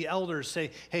pastors and the elders.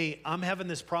 Say, hey, I'm having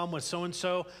this problem with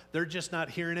so-and-so. They're just not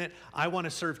hearing it. I want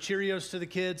to serve Cheerios to the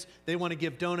kids. They want to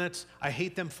give donuts. I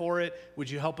hate them for it. Would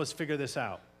you help us figure this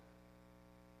out?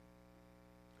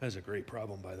 That's a great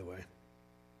problem, by the way.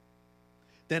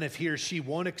 Then if he or she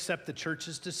won't accept the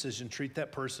church's decision, treat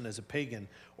that person as a pagan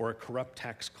or a corrupt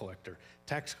tax collector.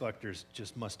 Tax collectors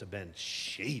just must have been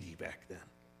shady back then.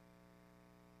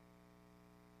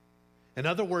 In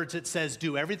other words, it says,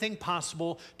 do everything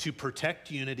possible to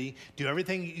protect unity, do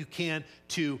everything you can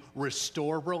to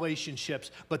restore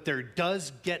relationships, but there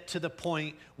does get to the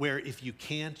point where if you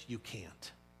can't, you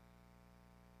can't.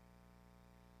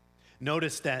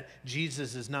 Notice that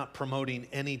Jesus is not promoting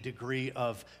any degree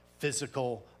of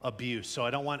physical abuse. So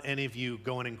I don't want any of you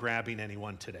going and grabbing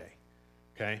anyone today,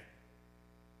 okay?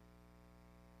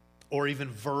 Or even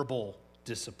verbal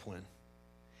discipline.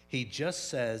 He just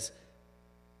says,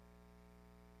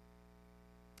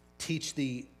 teach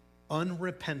the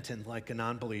unrepentant like a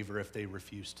non-believer if they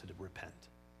refuse to repent.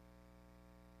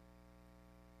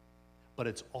 But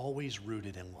it's always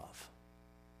rooted in love.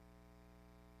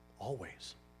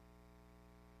 Always.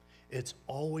 It's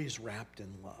always wrapped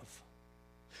in love.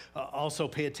 Also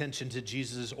pay attention to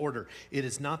Jesus' order. It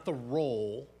is not the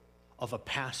role of a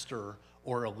pastor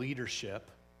or a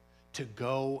leadership to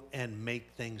go and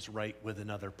make things right with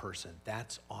another person.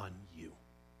 That's on you.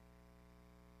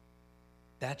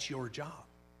 That's your job.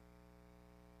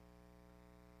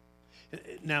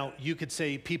 Now, you could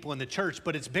say people in the church,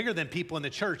 but it's bigger than people in the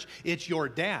church. It's your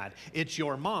dad. It's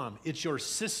your mom. It's your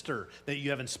sister that you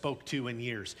haven't spoke to in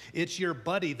years. It's your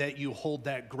buddy that you hold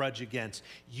that grudge against.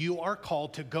 You are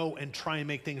called to go and try and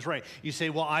make things right. You say,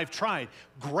 well, I've tried.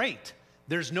 Great.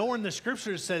 There's nowhere in the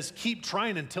scripture that says keep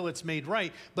trying until it's made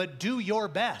right, but do your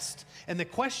best. And the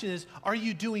question is, are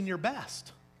you doing your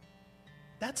best?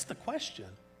 That's the question.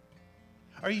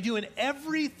 Are you doing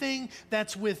everything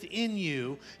that's within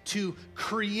you to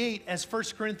create, as 1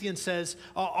 Corinthians says,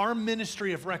 our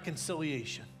ministry of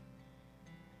reconciliation,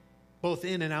 both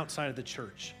in and outside of the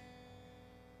church?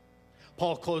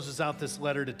 Paul closes out this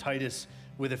letter to Titus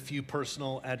with a few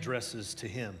personal addresses to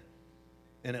him.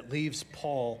 And it leaves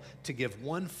Paul to give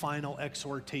one final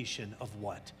exhortation of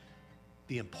what?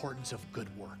 The importance of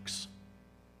good works.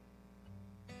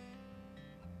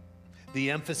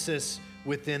 The emphasis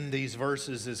within these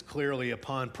verses is clearly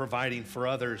upon providing for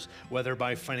others, whether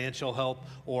by financial help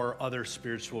or other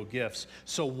spiritual gifts.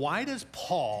 So why does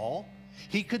Paul,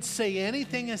 he could say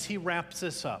anything as he wraps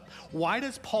this up. Why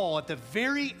does Paul, at the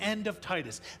very end of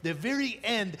Titus, the very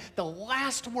end, the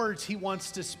last words he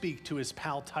wants to speak to his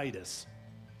pal Titus,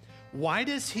 why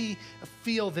does he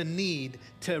feel the need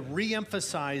to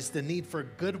reemphasize the need for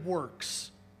good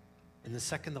works in the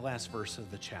second to last verse of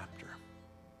the chapter?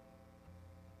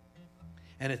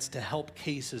 And it's to help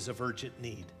cases of urgent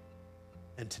need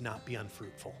and to not be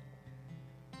unfruitful.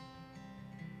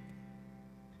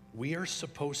 We are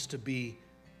supposed to be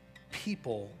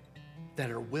people that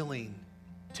are willing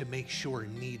to make sure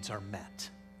needs are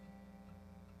met.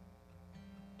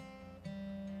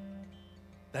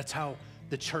 That's how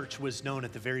the church was known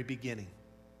at the very beginning.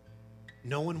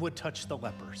 No one would touch the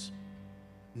lepers.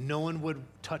 No one would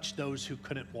touch those who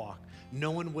couldn't walk. No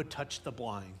one would touch the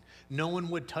blind. No one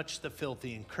would touch the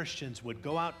filthy, and Christians would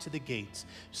go out to the gates,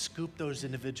 scoop those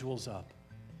individuals up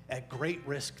at great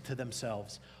risk to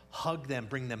themselves, hug them,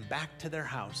 bring them back to their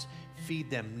house, feed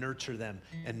them, nurture them,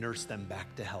 and nurse them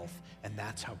back to health. And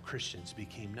that's how Christians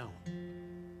became known.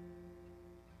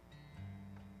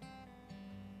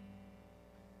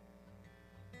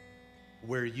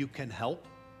 Where you can help,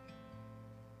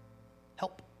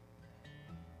 help.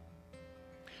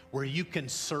 Where you can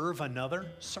serve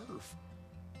another, serve.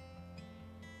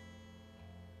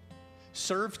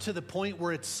 Serve to the point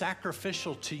where it's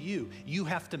sacrificial to you. You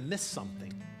have to miss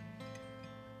something.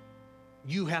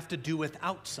 You have to do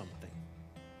without something.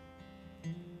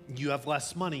 You have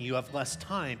less money, you have less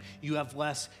time, you have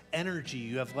less energy,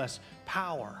 you have less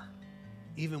power.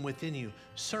 Even within you,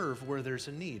 serve where there's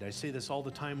a need. I say this all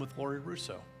the time with Lori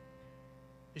Russo.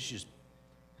 She just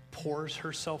pours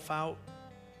herself out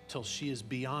till she is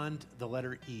beyond the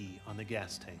letter E on the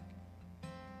gas tank.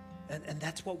 And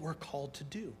that's what we're called to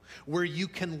do. Where you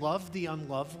can love the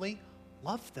unlovely,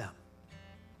 love them.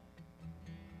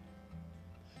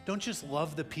 Don't just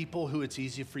love the people who it's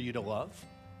easy for you to love.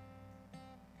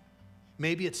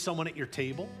 Maybe it's someone at your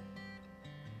table.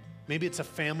 Maybe it's a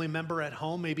family member at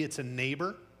home. Maybe it's a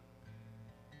neighbor.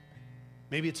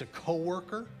 Maybe it's a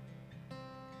coworker.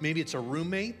 Maybe it's a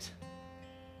roommate.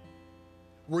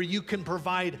 Where you can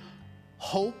provide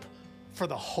hope for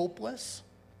the hopeless.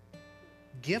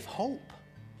 Give hope.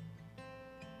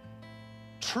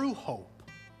 True hope.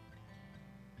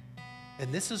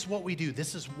 And this is what we do.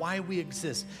 This is why we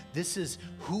exist. This is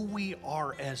who we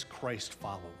are as Christ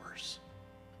followers.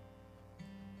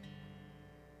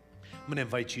 I'm going to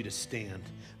invite you to stand.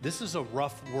 This is a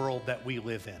rough world that we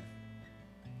live in.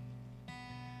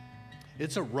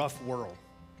 It's a rough world.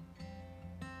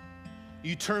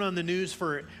 You turn on the news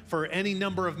for any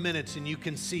number of minutes and you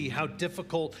can see how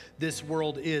difficult this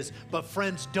world is. But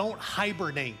friends, don't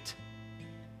hibernate.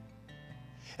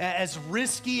 As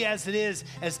risky as it is,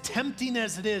 as tempting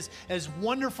as it is, as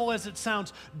wonderful as it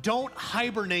sounds, don't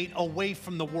hibernate away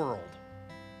from the world.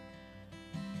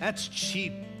 That's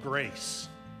cheap grace.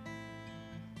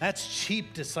 That's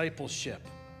cheap discipleship.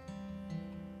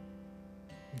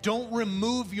 Don't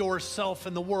remove yourself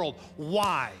in the world.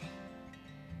 Why?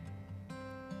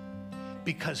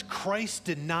 Because Christ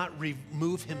did not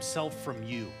remove himself from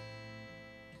you.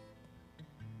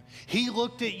 He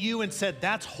looked at you and said,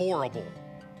 that's horrible.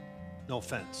 No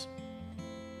offense.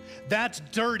 That's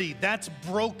dirty. That's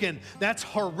broken. That's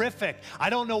horrific. I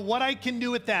don't know what I can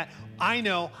do with that. I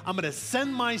know I'm going to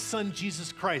send my son,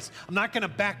 Jesus Christ. I'm not going to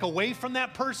back away from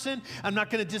that person. I'm not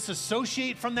going to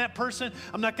disassociate from that person.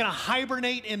 I'm not going to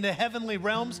hibernate in the heavenly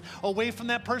realms away from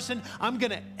that person. I'm going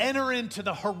to enter into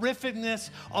the horrificness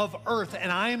of earth,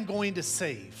 and I am going to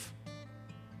save.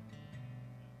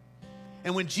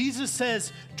 And when Jesus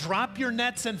says, drop your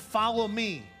nets and follow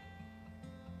me,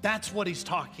 that's what he's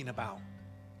talking about.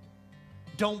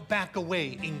 Don't back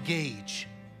away, engage.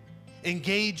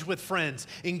 Engage with friends,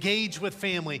 engage with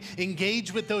family,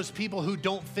 engage with those people who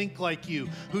don't think like you,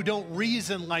 who don't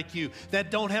reason like you, that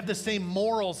don't have the same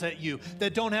morals at you,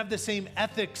 that don't have the same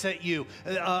ethics at you,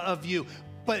 of you.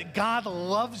 But God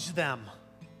loves them.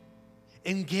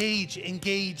 Engage,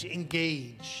 engage,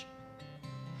 engage.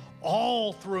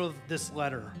 All through this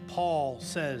letter, Paul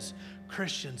says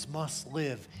Christians must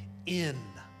live in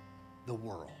the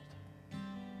world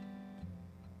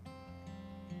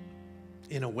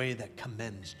in a way that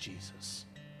commends Jesus.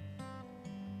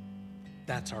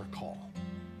 That's our call.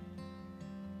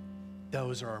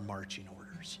 Those are our marching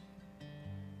orders.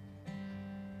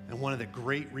 And one of the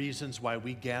great reasons why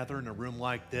we gather in a room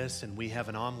like this and we have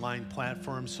an online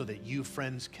platform so that you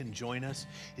friends can join us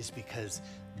is because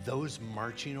those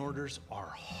marching orders are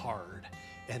hard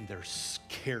and they're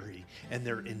scary and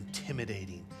they're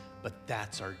intimidating, but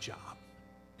that's our job.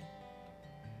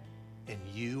 And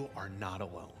you are not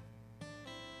alone.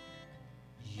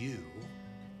 You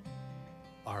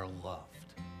are loved.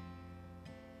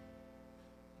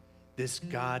 This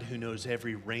God who knows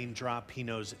every raindrop, he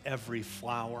knows every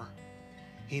flower,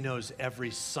 he knows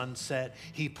every sunset,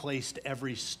 he placed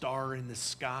every star in the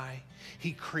sky,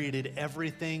 he created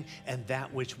everything and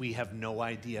that which we have no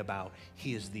idea about.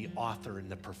 He is the author and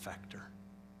the perfecter.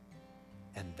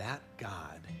 And that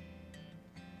God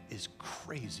is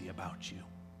crazy about you.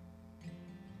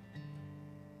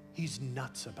 He's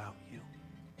nuts about you.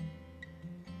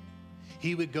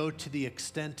 He would go to the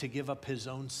extent to give up his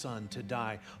own son to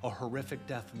die a horrific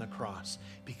death on the cross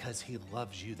because he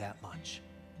loves you that much.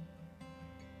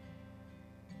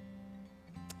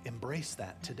 Embrace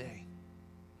that today.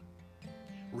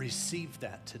 Receive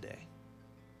that today.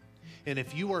 And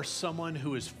if you are someone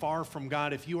who is far from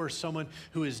God, if you are someone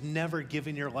who has never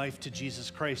given your life to Jesus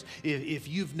Christ, if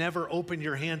you've never opened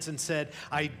your hands and said,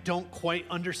 I don't quite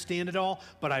understand it all,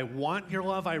 but I want your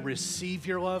love, I receive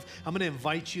your love, I'm going to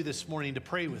invite you this morning to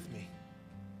pray with me.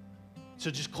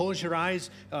 So just close your eyes.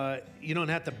 You don't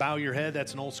have to bow your head.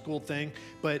 That's an old school thing.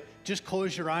 But just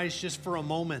close your eyes just for a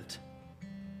moment.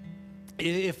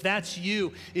 If that's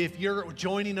you, if you're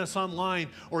joining us online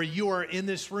or you are in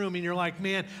this room and you're like,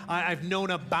 man, I've known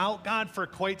about God for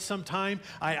quite some time.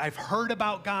 I've heard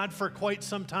about God for quite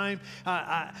some time.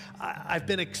 I've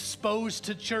been exposed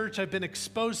to church. I've been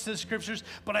exposed to the scriptures,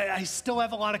 but I still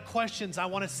have a lot of questions. I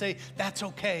want to say, that's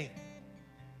okay.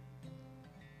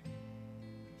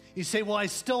 You say, well, I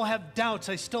still have doubts.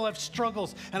 I still have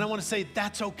struggles. And I want to say,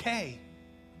 that's okay.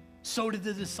 So did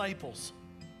the disciples.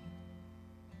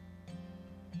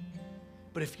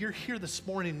 But if you're here this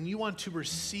morning and you want to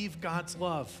receive God's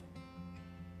love,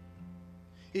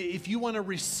 if you want to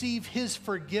receive his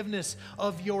forgiveness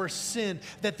of your sin,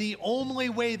 that the only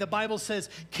way, the Bible says,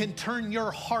 can turn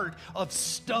your heart of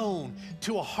stone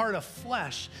to a heart of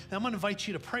flesh, then I'm going to invite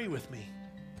you to pray with me.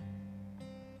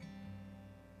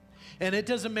 And it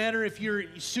doesn't matter if you're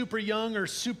super young or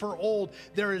super old,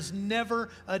 there is never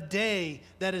a day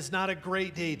that is not a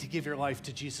great day to give your life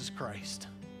to Jesus Christ.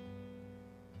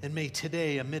 And may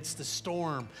today, amidst the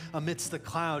storm, amidst the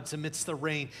clouds, amidst the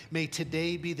rain, may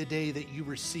today be the day that you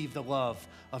receive the love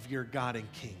of your God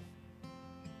and King.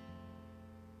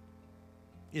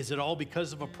 Is it all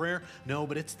because of a prayer? No,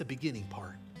 but it's the beginning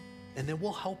part. And then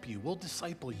we'll help you. We'll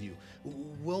disciple you.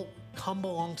 We'll come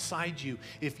alongside you.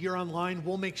 If you're online,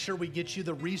 we'll make sure we get you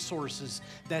the resources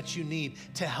that you need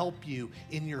to help you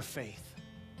in your faith.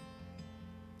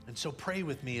 And so pray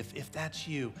with me if that's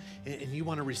you and you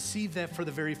want to receive that for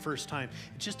the very first time.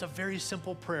 It's just a very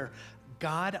simple prayer.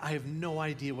 God, I have no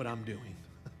idea what I'm doing,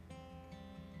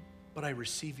 but I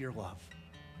receive your love.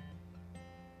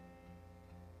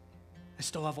 I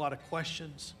still have a lot of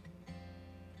questions.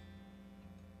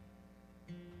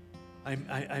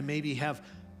 I maybe have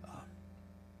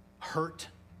hurt,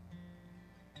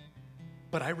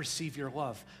 but I receive your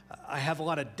love. I have a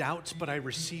lot of doubts, but I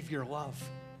receive your love.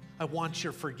 I want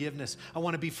your forgiveness. I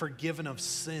want to be forgiven of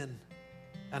sin.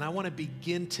 And I want to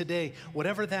begin today,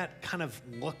 whatever that kind of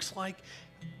looks like,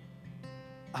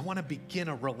 I want to begin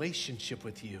a relationship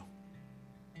with you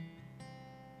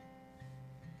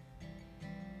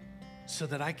so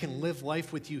that I can live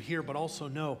life with you here, but also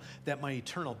know that my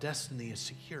eternal destiny is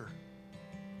secure.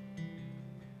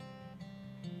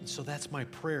 And so that's my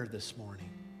prayer this morning.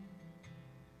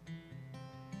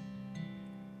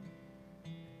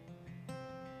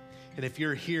 And if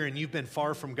you're here and you've been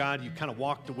far from God, you kind of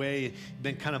walked away, you've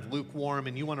been kind of lukewarm,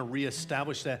 and you want to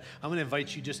reestablish that, I'm going to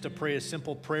invite you just to pray a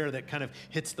simple prayer that kind of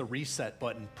hits the reset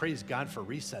button. Praise God for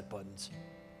reset buttons.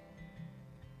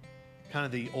 Kind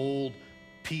of the old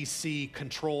PC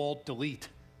Control-Delete.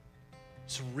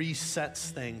 Just resets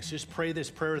things. Just pray this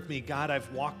prayer with me. God,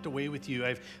 I've walked away with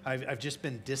you. I've just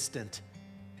been distant.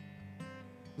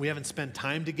 We haven't spent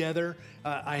time together.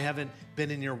 I haven't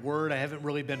been in your word. I haven't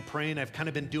really been praying. I've kind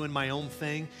of been doing my own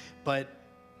thing. But,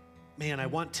 man, I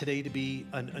want today to be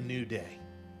a new day.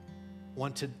 I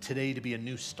want today to be a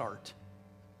new start.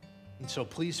 And so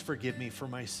please forgive me for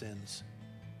my sins.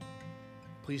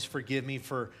 Please forgive me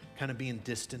for kind of being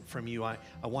distant from you. I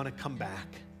want to come back.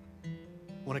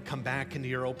 I want to come back into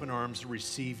your open arms and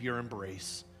receive your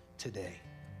embrace today.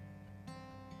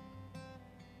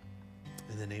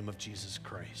 In the name of Jesus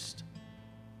Christ.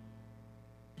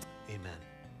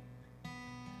 Amen.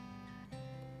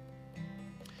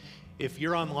 If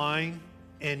you're online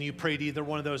and you prayed either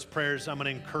one of those prayers, I'm going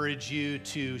to encourage you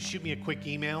to shoot me a quick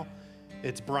email.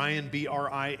 It's Brian,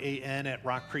 B-R-I-A-N, at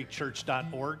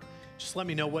rockcreekchurch.org. Just let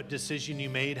me know what decision you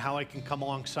made, how I can come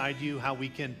alongside you, how we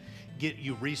can get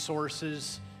you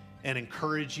resources and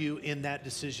encourage you in that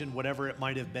decision, whatever it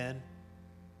might have been.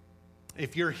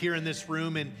 If you're here in this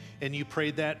room and you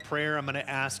prayed that prayer, I'm going to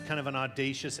ask kind of an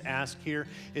audacious ask here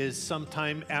is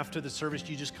sometime after the service,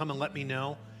 you just come and let me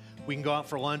know. We can go out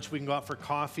for lunch. We can go out for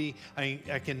coffee.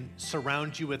 I can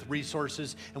surround you with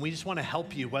resources, and we just want to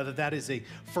help you, whether that is a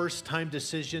first-time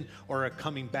decision or a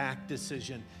coming back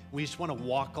decision. We just want to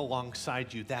walk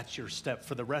alongside you. That's your step.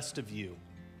 For the rest of you,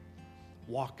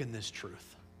 walk in this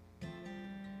truth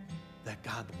that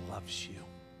God loves you,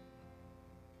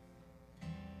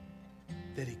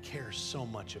 that he cares so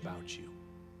much about you,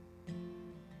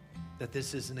 that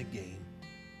this isn't a game,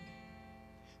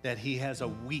 that he has a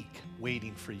week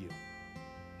waiting for you,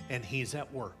 and he's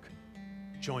at work.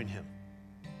 Join him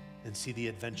and see the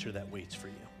adventure that waits for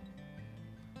you.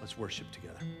 Let's worship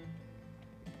together.